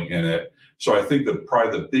growing in it. So I think that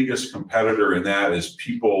probably the biggest competitor in that is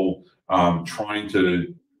people trying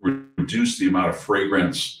to reduce the amount of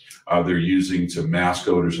fragrance they're using to mask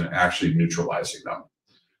odors and actually neutralizing them.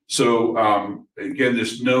 So again,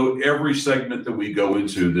 every segment that we go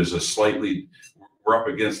into, we're up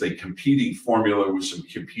against a competing formula with some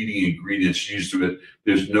competing ingredients used to it.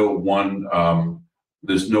 There's no one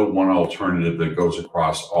alternative that goes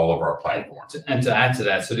across all of our platforms. And to add to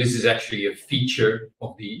that, so this is actually a feature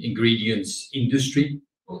of the ingredients industry.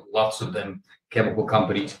 Lots of them, chemical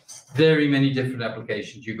companies, very many different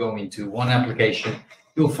applications. You go into one application,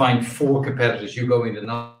 you'll find 4 competitors. You go into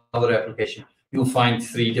another application, you'll find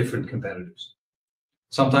 3 different competitors.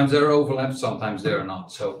 Sometimes there are overlaps, sometimes there are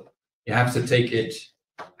not. So you have to take it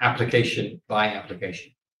application by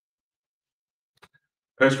application.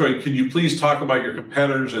 That's great. Can you please talk about your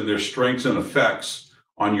competitors and their strengths and effects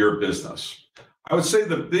on your business? I would say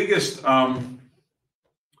the biggest,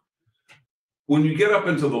 when you get up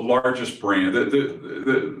into the largest brand, there's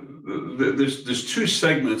 2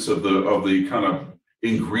 segments of the kind of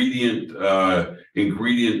ingredient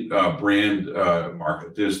brand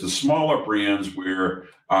market. There's the smaller brands where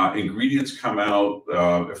ingredients come out,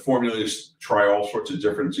 formulators try all sorts of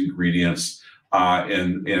different ingredients,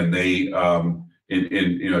 and they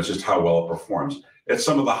it's just how well it performs. At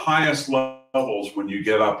some of the highest levels, when you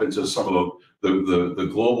get up into some of the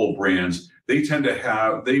global brands, they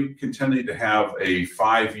continue to have a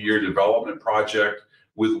 5-year development project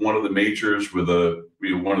with one of the majors, with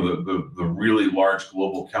one of the really large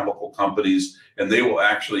global chemical companies, and they will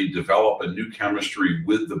actually develop a new chemistry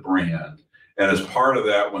with the brand. And as part of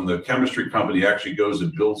that, when the chemistry company actually goes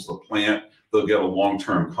and builds the plant, they'll get a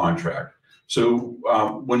long-term contract. So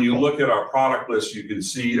when you look at our product list, you can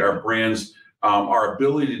see our brands, our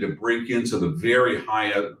ability to break into the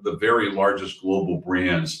very largest global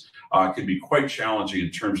brands can be quite challenging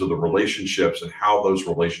in terms of the relationships and how those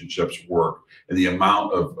relationships work and the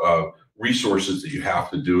amount of resources that you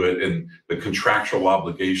have to do it and the contractual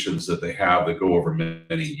obligations that they have that go over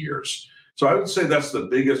many years. So I would say that's the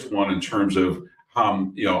biggest one in terms of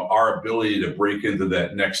our ability to break into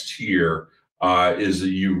that next tier is that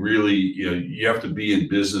you really you have to be in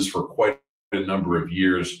business for quite a number of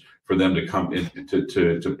years for them to come in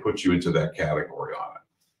to put you into that category on it.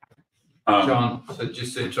 John, so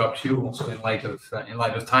just to interrupt you also in light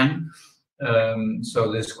of time.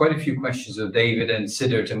 So there's quite a few questions of David and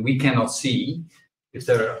Siddharth, and we cannot see if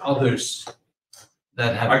there are others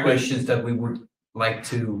that have questions that we would like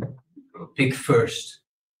to pick first.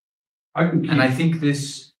 And I think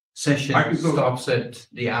this session stops at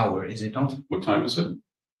the hour, is it not? What time is it?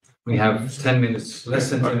 We have 10 minutes,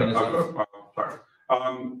 less than 10 minutes. Sorry.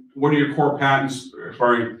 What are your core patents?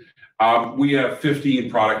 Sorry. We have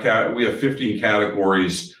 15 we have 15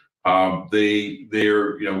 categories.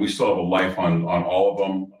 We still have a life on all of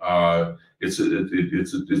them. It's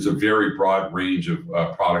a very broad range of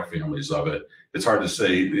product families of it. It's hard to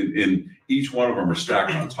say. In each one of them are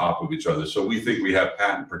stacked on top of each other. So we think we have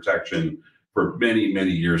patent protection for many,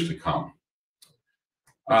 many years to come.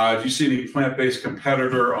 Do you see any plant-based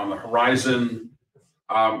competitor on the horizon?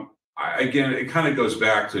 Again, it kind of goes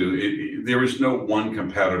back to there is no one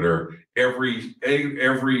competitor. Every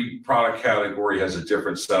product category has a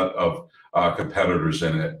different set of competitors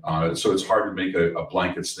in it. So it's hard to make a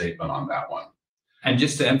blanket statement on that one. And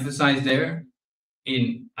just to emphasize there,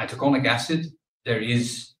 in itaconic acid, there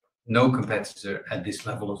is no competitor at this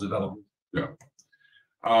level of development. Yeah.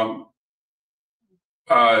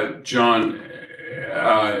 John,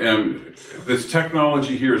 this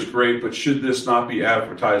technology here is great, but should this not be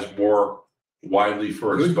advertised more widely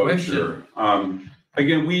for exposure?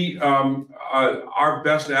 Again, our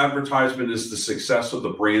best advertisement is the success of the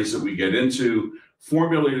brands that we get into.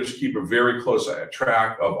 Formulators keep a very close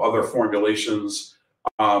track of other formulations.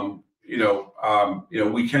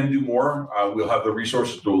 We can do more. We'll have the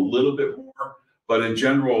resources to do a little bit more, but in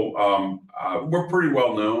general, we're pretty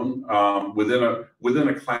well known within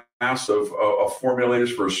a class of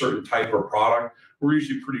formulators for a certain type of product. We're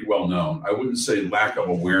usually pretty well known. I wouldn't say lack of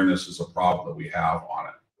awareness is a problem that we have on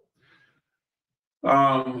it.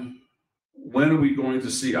 When are we going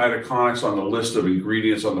to see ITACONIX on the list of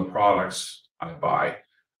ingredients on the products I buy?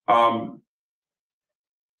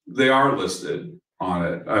 They are listed on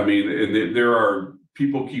it. I mean, and there are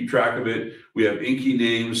people keep track of it. We have inky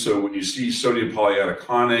names, so when you see sodium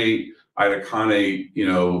polyitaconate, itaconate,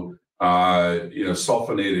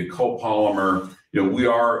 sulfonated copolymer,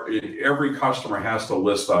 every customer has to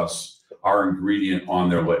list our ingredient on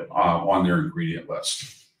their ingredient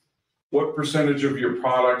list. What percentage of your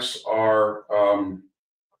products are?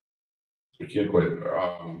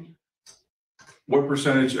 What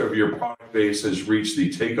percentage of your product base has reached the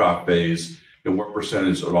takeoff phase, and what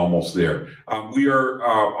percentage are almost there? We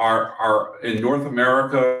are in North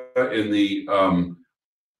America in the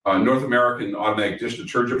North American automatic dish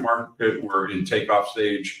detergent market. We're in takeoff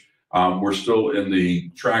stage. We're still in the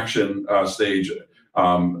traction stage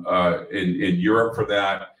in Europe for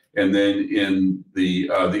that. And then in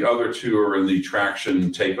the other two are in the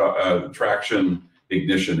traction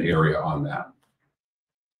ignition area on that.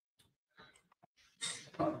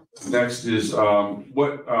 Next is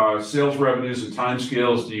what sales revenues and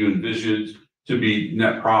timescales do you envision to be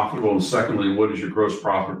net profitable? And secondly, what is your gross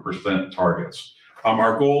profit % targets?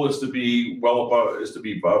 Our goal is to be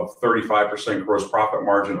above 35% gross profit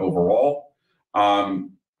margin overall.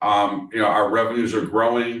 Our revenues are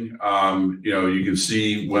growing. You can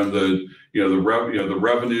see when the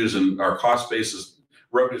revenues and our cost basis,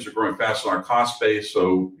 revenues are growing faster than our cost base.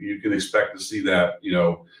 So you can expect to see that,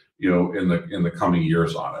 in the coming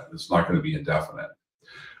years on it. It's not going to be indefinite.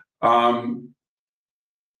 I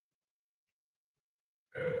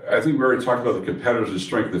think we already talked about the competitors and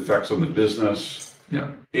strength effects on the business.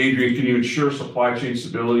 Yeah. Adrian, can you ensure supply chain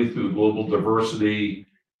stability through global diversity,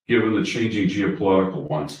 given the changing geopolitical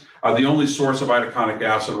ones? The only source of itaconic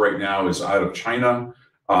acid right now is out of China.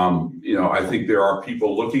 I think there are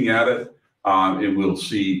people looking at it, and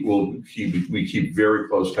we keep very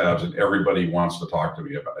close tabs, and everybody wants to talk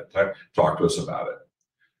to us about it.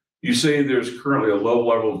 You say there's currently a low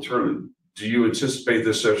level of do you anticipate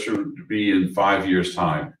this session to be in 5 years'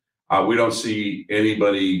 time? We don't see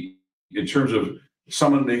anybody in terms of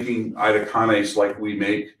someone making ITACONIX like we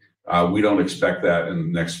make. We don't expect that in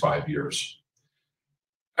the next 5 years.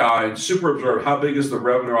 And SuperAbsorb, how big is the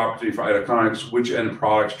revenue opportunity for ITACONIX? Which end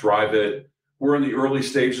products drive it? We're in the early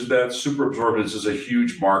stages of that. SuperAbsorbents is a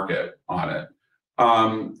huge market on it.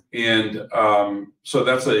 So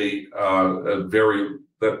that's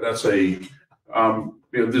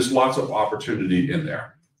there's lots of opportunity in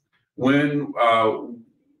there. When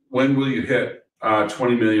will you hit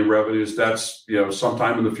 20 million revenues? That's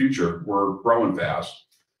sometime in the future. We're growing fast.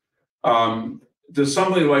 Does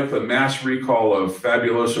something like the mass recall of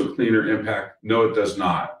Fabuloso Cleaner impact? No, it does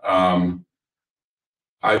not.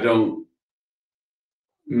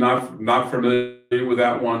 Not familiar with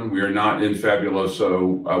that one. We are not in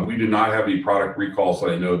Fabuloso. We do not have any product recalls that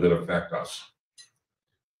I know that affect us.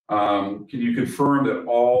 Can you confirm that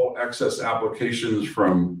all excess applications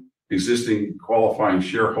from existing qualifying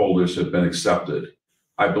shareholders have been accepted?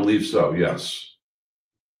 I believe so, yes.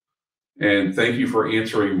 And thank you for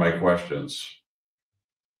answering my questions.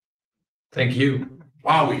 Thank you.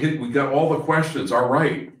 Wow, we got all the questions. All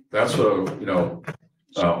right, that's on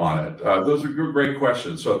it. Those are great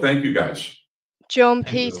questions. So thank you, guys. John,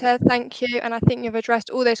 Peter, thank you. And I think you've addressed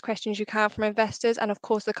all those questions you can from investors. And of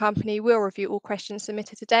course, the company will review all questions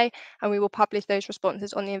submitted today, and we will publish those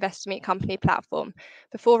responses on the Investor Meet Company platform.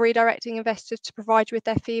 Before redirecting investors to provide you with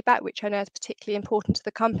their feedback, which I know is particularly important to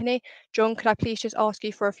the company, John, could I please just ask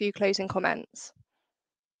you for a few closing comments?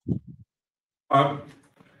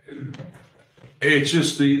 It's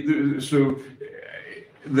just the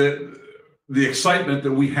excitement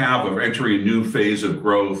that we have of entering a new phase of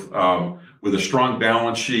growth with a strong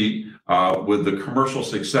balance sheet, with the commercial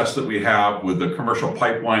success that we have, with the commercial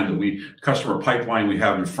customer pipeline we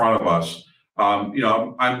have in front of us.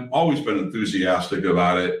 I've always been enthusiastic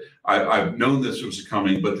about it. I've known this was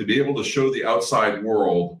coming, but to be able to show the outside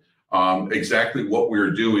world exactly what we're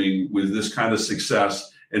doing with this kind of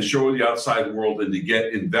success and show the outside world and to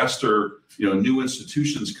get new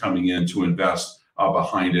institutions coming in to invest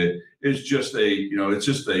behind it is just both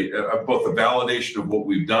a validation of what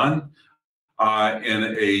we've done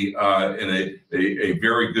and a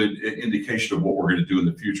very good indication of what we're going to do in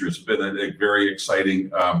the future. It's been a very exciting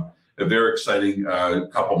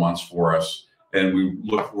couple months for us, and we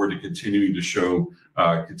look forward to continuing to show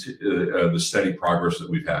the steady progress that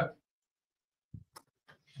we've had.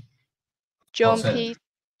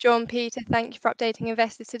 John, Peter, thank you for updating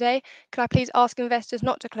investors today. Can I please ask investors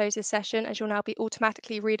not to close this session, as you'll now be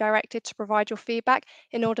automatically redirected to provide your feedback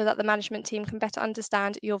in order that the management team can better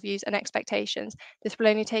understand your views and expectations. This will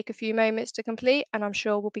only take a few moments to complete, and I'm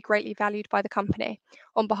sure will be greatly valued by the company.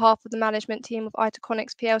 On behalf of the management team of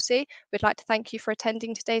ITACONIX PLC, we'd like to thank you for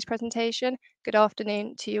attending today's presentation. Good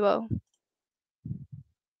afternoon to you all.